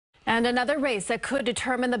And another race that could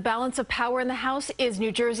determine the balance of power in the House is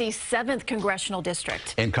New Jersey's 7th Congressional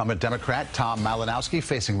District. Incumbent Democrat Tom Malinowski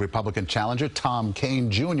facing Republican challenger Tom Kean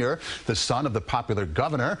Jr., the son of the popular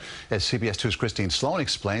governor. As CBS 2's Christine Sloan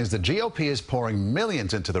explains, the GOP is pouring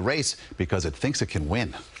millions into the race because it thinks it can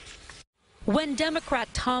win. When Democrat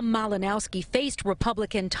Tom Malinowski faced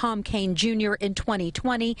Republican Tom Kean Jr. in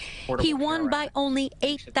 2020, he won by only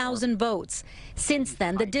 8,000 votes. Since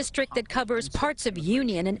then, the district that covers parts of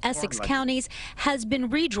Union and Essex counties has been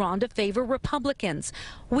redrawn to favor Republicans.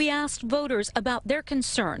 We asked voters about their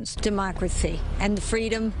concerns. Democracy and the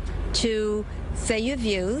freedom to say your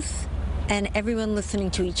views and everyone listening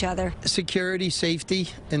to each other. Security, safety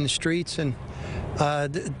in the streets, and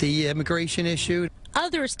the immigration issue.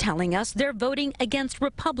 Others telling us they're voting against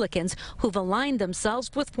Republicans who've aligned themselves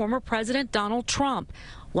with former President Donald Trump,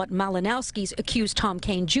 what Malinowski's accused Tom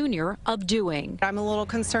Kean Jr. of doing. I'm a little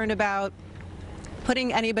concerned about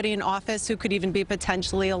putting anybody in office who could even be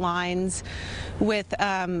potentially aligned with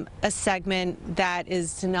a segment that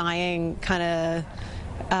is denying kind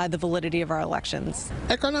of the validity of our elections.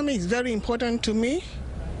 Economy is very important to me.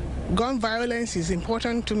 Gun violence is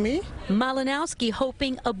important to me. Malinowski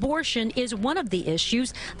hoping abortion is one of the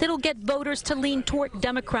issues that'll get voters to lean toward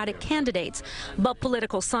Democratic candidates. But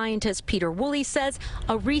political scientist Peter Woolley says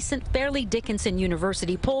a recent Fairleigh Dickinson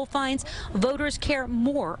University poll finds voters care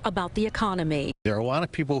more about the economy. There are a lot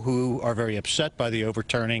of people who are very upset by the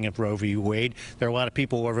overturning of Roe v. Wade. There are a lot of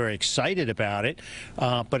people who are very excited about it,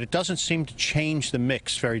 but it doesn't seem to change the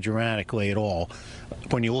mix very dramatically at all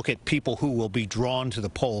when you look at people who will be drawn to the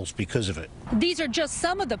polls because of it. These are just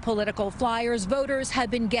some of the political flyers voters have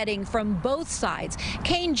been getting from both sides.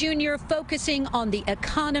 Kean Jr. focusing on the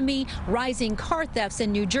economy, rising car thefts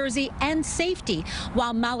in New Jersey, and safety,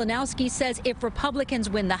 while Malinowski says if Republicans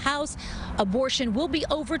win the House, abortion will be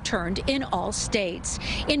overturned in all states.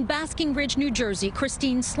 In Basking Ridge, New Jersey,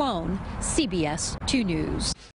 Christine Sloan, CBS 2 News.